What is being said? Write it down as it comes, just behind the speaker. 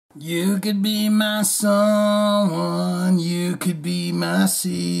You could be my someone, you could be my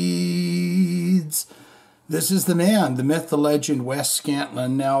seeds. This is the man, the myth, the legend, Wes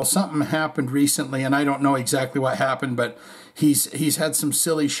Scantlin. Now, something happened recently, and I don't know exactly what happened, but he's had some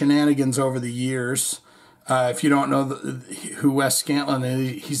silly shenanigans over the years. If you don't know who Wes Scantlin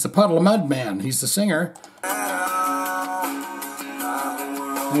is, he's the Puddle of Mudd man. He's the singer.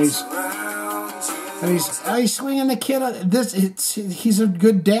 And he's swinging the kid. He's a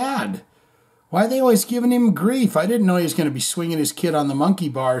good dad. Why are they always giving him grief? I didn't know he was going to be swinging his kid on the monkey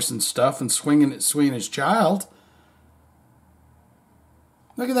bars and stuff and swinging his child.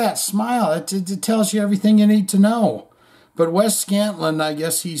 Look at that smile. It tells you everything you need to know. But Wes Scantlin, I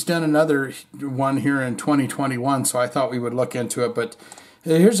guess he's done another one here in 2021, so I thought we would look into it. But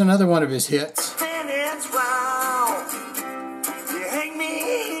here's another one of his hits.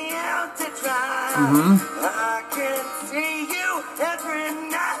 I can see you every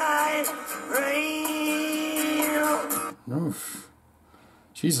night. Oof.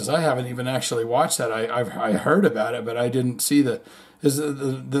 Jesus, I haven't even actually watched that. I heard about it, but I didn't see the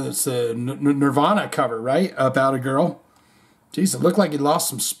Nirvana cover, right? About a girl. Jeez, it looked like he lost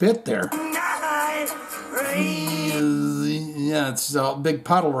some spit there. Yeah, it's a big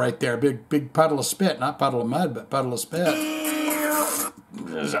puddle right there. Big puddle of spit. Not puddle of mud, but puddle of spit.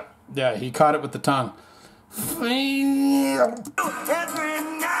 Yeah, he caught it with the tongue.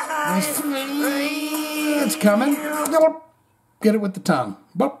 It's coming. Get it with the tongue.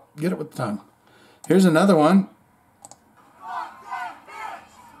 Get it with the tongue. Here's another one.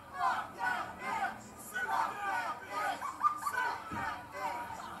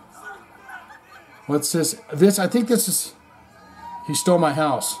 What's this? I think this is... He stole my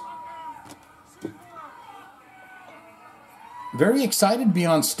house. Very excited to be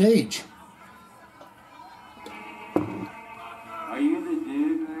on stage. Are you the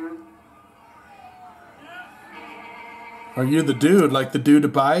dude, man? Are you the dude? Like the dude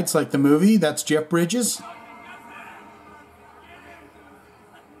abides, like the movie? That's Jeff Bridges?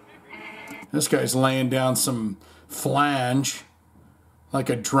 This guy's laying down some flange. Like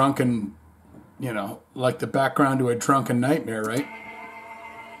a drunken, you know, like the background to a drunken nightmare, right?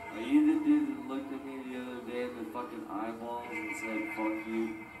 Are you the dude that looked at me the other day in the fucking eyeballs and said, fuck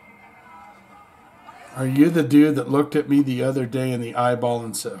you? Are you the dude that looked at me the other day in the eyeball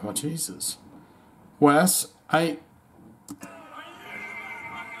and said, oh, Jesus. Wes,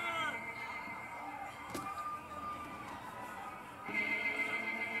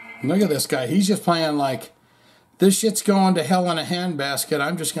 Look at this guy. He's just playing like, this shit's going to hell in a handbasket.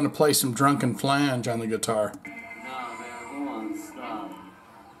 I'm just going to play some drunken flange on the guitar. No, man, hold on, stop.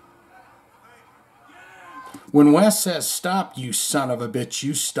 When Wes says stop, you son of a bitch,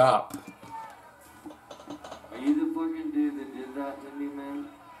 you stop. Are you the fucking dude that did that to me, man?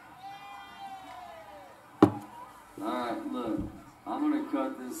 Alright, look. I'm gonna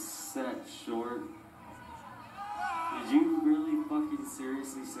cut this set short. Did you really fucking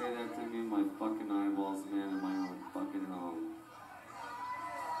seriously say that to me in my fucking eyeballs, man, in my own fucking home?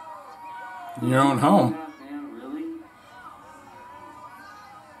 Your own home? That, man, really?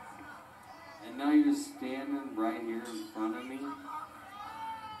 And now you're standing right here in front of me?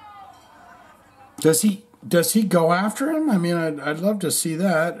 Does he go after him? I mean, I'd love to see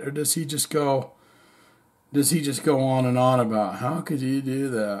that. Or does he just go on and on about how could you do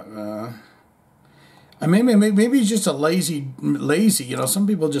that? Maybe he's just a lazy. You know, some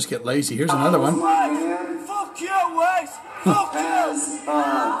people just get lazy. Here's another one. Fuck you, Wes! Fuck you!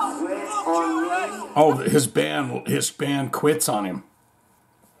 Oh, his band quits on him.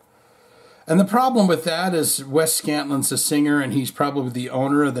 And the problem with that is Wes Scantlin's a singer, and he's probably the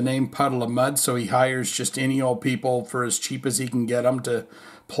owner of the name Puddle of Mudd, so he hires just any old people for as cheap as he can get them to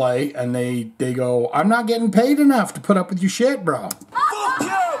play, and they go, I'm not getting paid enough to put up with your shit, bro. Fuck you!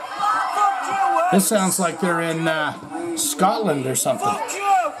 Fuck you, Wes! This sounds like they're in Scotland or something. Fuck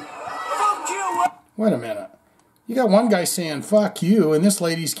you! Fuck you! Wait a minute. You got one guy saying, fuck you, and this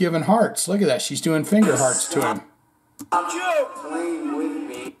lady's giving hearts. Look at that. She's doing finger hearts to him. Fuck you! Playing with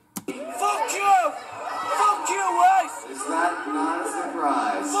me. Fuck you! Fuck you, Wes! It's not a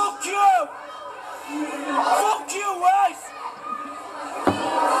surprise. Fuck you! Fuck you, Wes!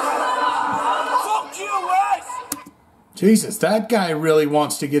 Fuck you, Wes! Jesus, that guy really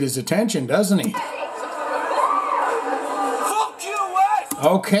wants to get his attention, doesn't he? Fuck you, Wes!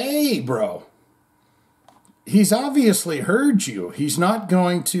 Okay, bro. He's obviously heard you. He's not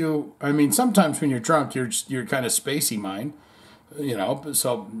going to... I mean, sometimes when you're drunk, you're kind of spacey mind. You know,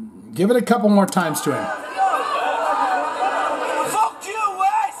 so give it a couple more times to him. Fuck you,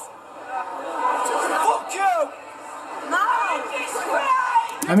 Wes! Fuck you!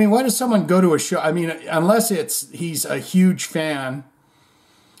 I mean, why does someone go to a show? I mean, unless he's a huge fan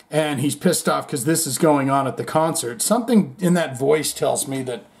and he's pissed off because this is going on at the concert. Something in that voice tells me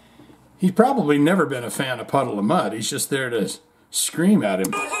that he's probably never been a fan of Puddle of Mudd. He's just there to scream at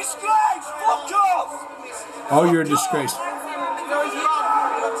him. Disgrace! Fuck off! Oh, you're a disgrace.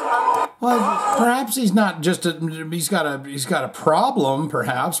 Well, perhaps he's not just he's got a problem,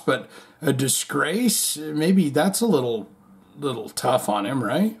 perhaps, but a disgrace, maybe that's a little tough on him,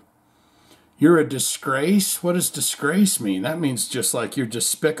 right? You're a disgrace? What does disgrace mean? That means just like you're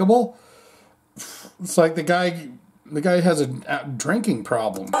despicable. It's like the guy has a drinking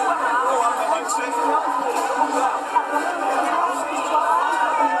problem.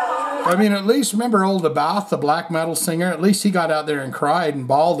 I mean, at least remember old Abath, the black metal singer? At least he got out there and cried and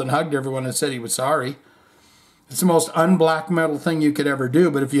bawled and hugged everyone and said he was sorry. It's the most un-black metal thing you could ever do.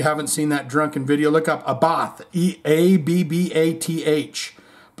 But if you haven't seen that drunken video, look up Abath, E-A-B-B-A-T-H,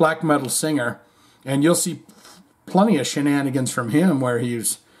 black metal singer, and you'll see plenty of shenanigans from him where he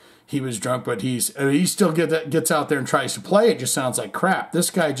was drunk, but he still gets out there and tries to play. It just sounds like crap. This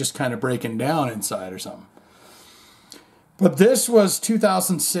guy just kind of breaking down inside or something. But this was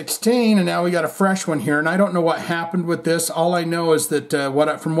 2016, and now we got a fresh one here, and I don't know what happened with this. All I know is that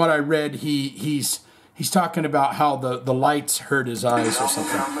from what I read, he's talking about how the lights hurt his eyes or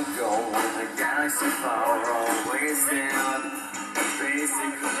something.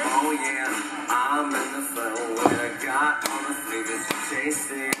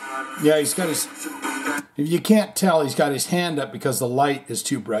 Yeah, he's got his... If you can't tell, he's got his hand up because the light is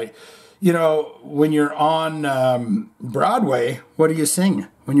too bright. You know, when you're on Broadway, what do you sing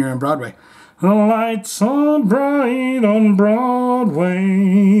when you're on Broadway? The lights are bright on Broadway.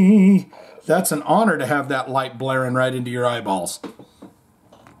 That's an honor to have that light blaring right into your eyeballs.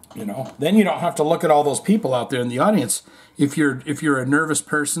 You know, then you don't have to look at all those people out there in the audience. If you're a nervous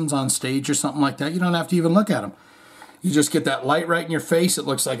person on stage or something like that, you don't have to even look at them. You just get that light right in your face. It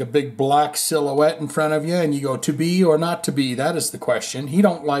looks like a big black silhouette in front of you, and you go, to be or not to be? That is the question. He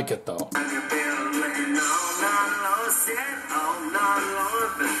don't like it, though.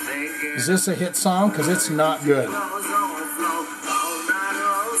 Is this a hit song? Because it's not good.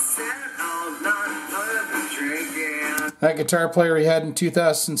 That guitar player he had in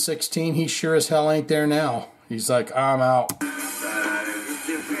 2016, he sure as hell ain't there now. He's like, I'm out.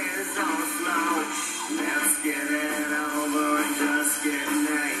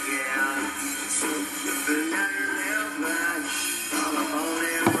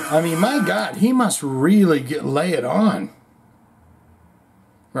 I mean, my God, he must really lay it on.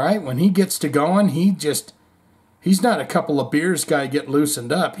 Right? When he gets to going, he's not a couple of beers guy get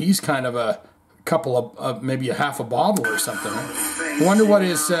loosened up. He's kind of a couple of, maybe a half a bottle or something. Right? I wonder what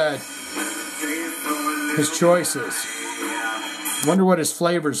his choice is. Wonder what his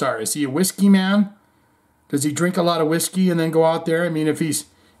flavors are. Is he a whiskey man? Does he drink a lot of whiskey and then go out there? I mean, if he's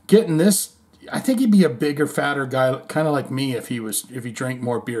getting this, I think he'd be a bigger, fatter guy, kind of like me if he drank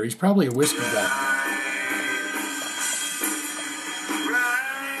more beer. He's probably a whiskey guy.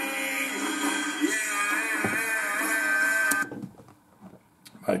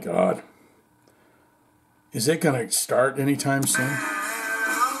 My God. Is it going to start anytime soon? I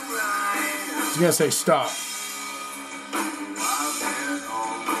was going to say stop.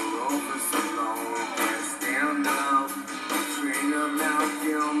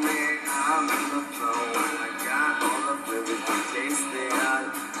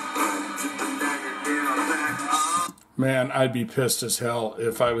 Man, I'd be pissed as hell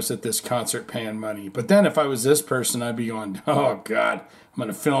if I was at this concert paying money. But then if I was this person, I'd be going, oh, God, I'm going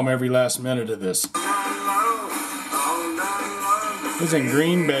to film every last minute of this. This is in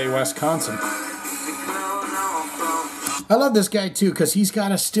Green Bay, Wisconsin. I love this guy, too, because he's got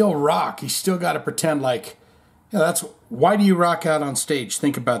to still rock. He's still got to pretend like, yeah, that's why do you rock out on stage?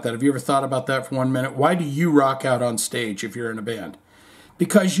 Think about that. Have you ever thought about that for 1 minute? Why do you rock out on stage if you're in a band?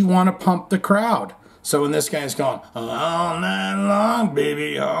 Because you want to pump the crowd. So when this guy's going, all night long,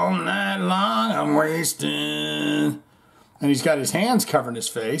 baby, all night long, I'm wasting. And he's got his hands covering his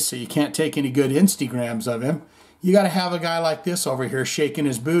face, so you can't take any good Instagrams of him. You got to have a guy like this over here shaking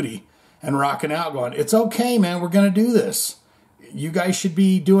his booty and rocking out going, it's okay, man, we're going to do this. You guys should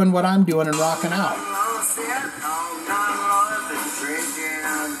be doing what I'm doing and rocking out.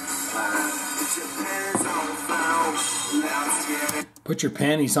 Put your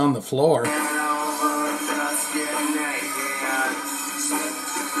panties on the floor.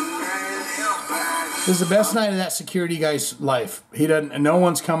 This is the best night of that security guy's life. He doesn't. No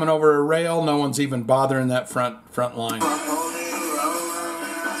one's coming over a rail. No one's even bothering that front line.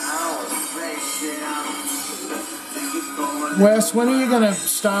 Wes, when are you going to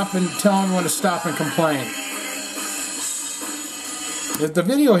stop and tell everyone to stop and complain? The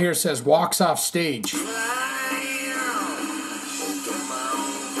video here says walks off stage.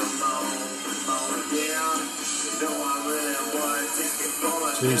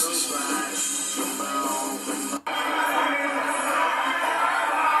 Jesus.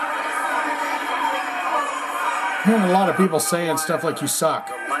 Hearing a lot of people saying stuff like you suck.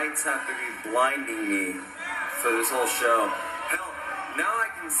 The lights have to be blinding me for this whole show. Hell, now I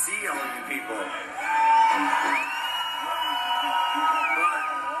can see all you people.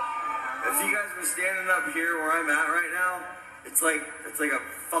 But if you guys were standing up here where I'm at right now, it's like a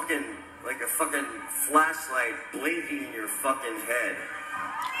fucking flashlight blinking in your fucking head.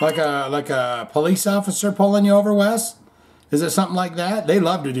 Like a police officer pulling you over, Wes? Is it something like that? They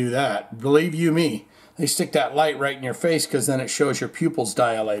love to do that. Believe you me. They stick that light right in your face because then it shows your pupils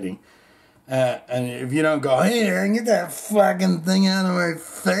dilating. And if you don't go, hey, Aaron, get that fucking thing out of my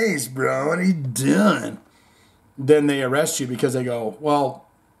face, bro. What are you doing? Then they arrest you because they go, well,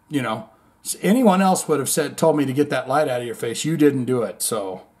 you know, anyone else would have told me to get that light out of your face. You didn't do it,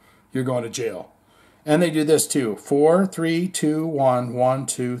 so you're going to jail. And they do this too. 4, 3, 2, 1, 1,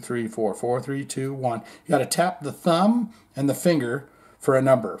 2, 3, 4. 4, 3, 2, 1. You got to tap the thumb and the finger for a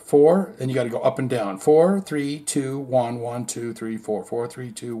number. 4, and you got to go up and down. 4, 3, 2, 1, 1, 2, 3, 4. 4,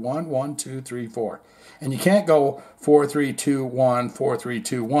 3, 2, 1, 1, 2, 3, 4. And you can't go 4, 3, 2, 1, 4, 3,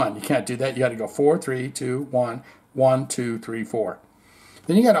 2, 1. You can't do that. You got to go 4, 3, 2, 1, 1, 2, 3, 4.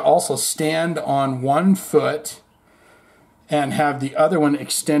 Then you got to also stand on one foot and have the other one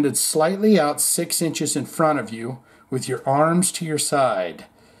extended slightly out 6 inches in front of you with your arms to your side.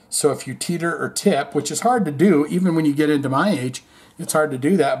 So if you teeter or tip, which is hard to do even when you get into my age, it's hard to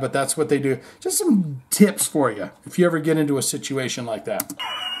do that, but that's what they do. Just some tips for you if you ever get into a situation like that.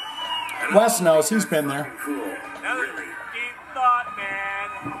 Wes knows, he's been there. Cool. Really? Deep thought,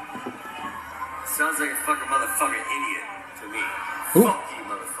 man. Sounds like a fucking motherfucking idiot to me. Ooh. Fuck you,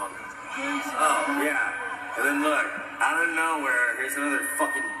 motherfucker. Oh, yeah. And then look, out of nowhere, here's another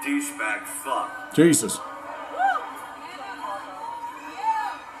fucking douchebag fuck. Jesus.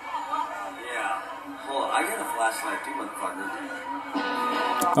 Yeah. Hold on, I got a flashlight too, motherfucker.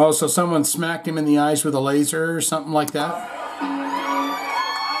 Oh, so someone smacked him in the eyes with a laser or something like that?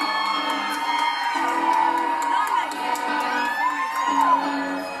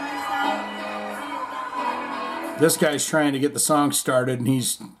 This guy's trying to get the song started and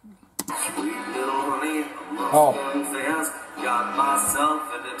he's... Oh. Got myself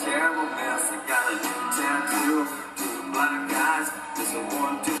in a terrible mess. I got a new tattoo, 2 black guys. There's a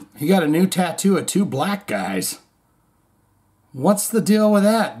 1, 2. He got a new tattoo of 2 black guys. What's the deal with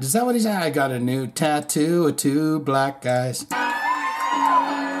that? Is that what he said? I got a new tattoo of 2 black guys.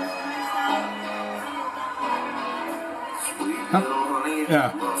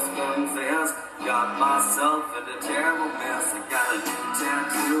 Yeah. Got myself in a terrible mess. I got a new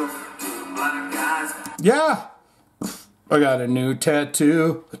tattoo, 2 black guys. Yeah. I got a new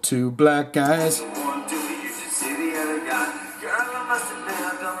tattoo of 2 black guys.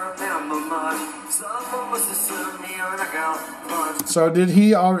 So did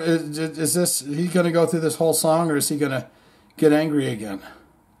he, is this, he going to go through this whole song or is he going to get angry again?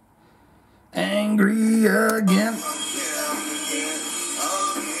 Angry again.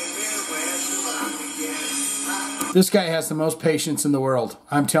 This guy has the most patience in the world.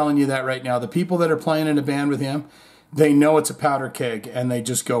 I'm telling you that right now. The people that are playing in a band with him, they know it's a powder keg and they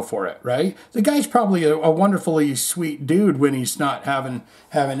just go for it, right? The guy's probably a wonderfully sweet dude when he's not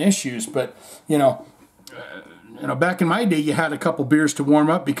having issues, but you know, back in my day, you had a couple beers to warm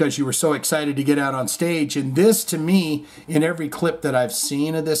up because you were so excited to get out on stage. And this, to me, in every clip that I've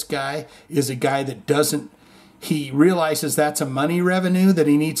seen of this guy, is a guy that doesn't, he realizes that's a money revenue that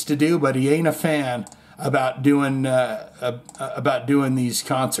he needs to do, but he ain't a fan about doing these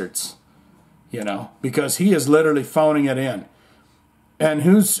concerts, you know, because he is literally phoning it in. And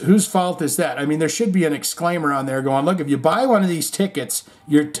whose fault is that? I mean, there should be an exclaimer on there going, look, if you buy one of these tickets,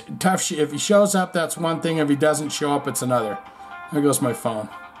 you're tough. If he shows up, that's one thing. If he doesn't show up, it's another. There goes my phone.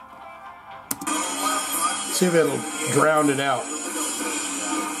 See if it'll drown it out.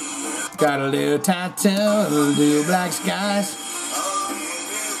 Got a little tattoo, a little black skies.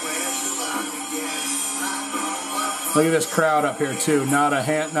 Look at this crowd up here too. Not a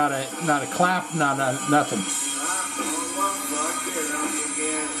hand, not a clap, nothing.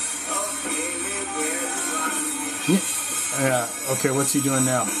 Yeah. Okay, what's he doing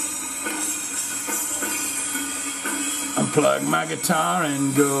now? Unplug my guitar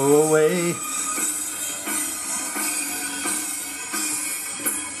and go away.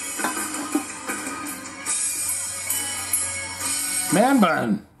 Man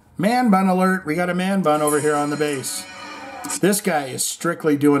bun. Man bun alert. We got a man bun over here on the base. This guy is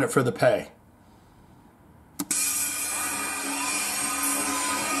strictly doing it for the pay.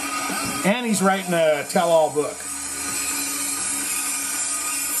 And he's writing a tell-all book.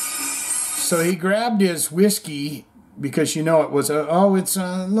 So he grabbed his whiskey because you know it was,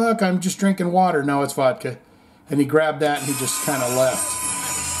 look, I'm just drinking water. No, it's vodka. And he grabbed that and he just kind of left.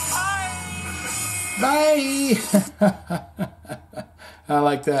 Bye! I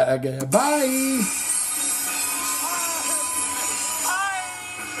like that. Okay. Bye!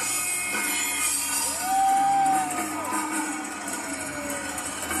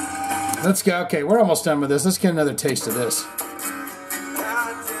 Let's go. Okay, we're almost done with this. Let's get another taste of this.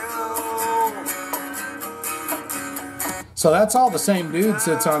 So that's all the same dudes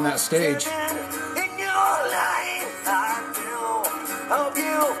that's on that stage.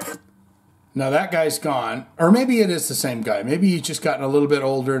 Now that guy's gone. Or maybe it is the same guy. Maybe he's just gotten a little bit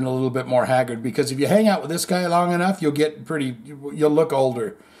older and a little bit more haggard. Because if you hang out with this guy long enough, you'll look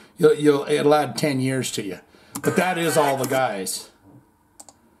older. It'll add 10 years to you. But that is all the guys.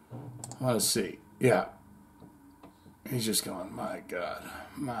 Let's see. Yeah. He's just going, my God,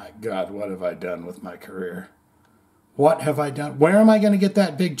 what have I done with my career? What have I done? Where am I going to get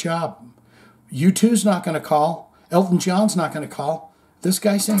that big job? U2's not going to call. Elton John's not going to call. This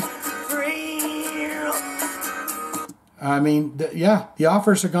guy sings. I mean, yeah, the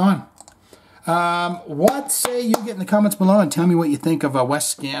offers are gone. What say you get in the comments below and tell me what you think of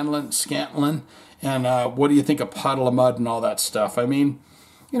Wes Scantlin, and what do you think of Puddle of Mudd and all that stuff? I mean,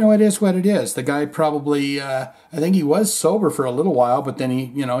 you know, it is what it is. The guy probably, I think he was sober for a little while, but then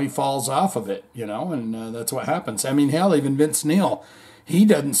he falls off of it, and that's what happens. I mean, hell, even Vince Neil, he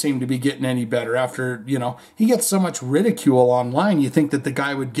doesn't seem to be getting any better after, he gets so much ridicule online. You think that the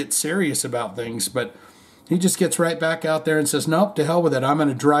guy would get serious about things, but he just gets right back out there and says, nope, to hell with it. I'm going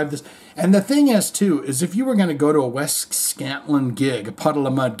to drive this. And the thing is, too, is if you were going to go to a Wes Scantlin gig, a Puddle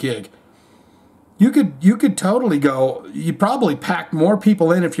of Mudd gig, you could totally go. You probably pack more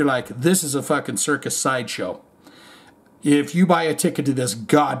people in if you're like, this is a fucking circus sideshow. If you buy a ticket to this,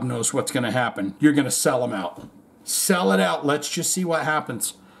 God knows what's going to happen. You're going to sell them out. Sell it out. Let's just see what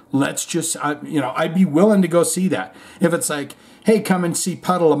happens. Let's just, I'd be willing to go see that. If it's like, hey, come and see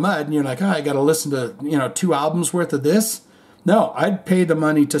Puddle of Mudd, and you're like, I got to listen to, 2 albums worth of this. No, I'd pay the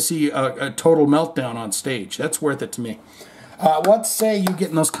money to see a total meltdown on stage. That's worth it to me. What say you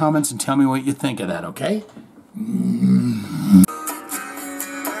get in those comments and tell me what you think of that, okay?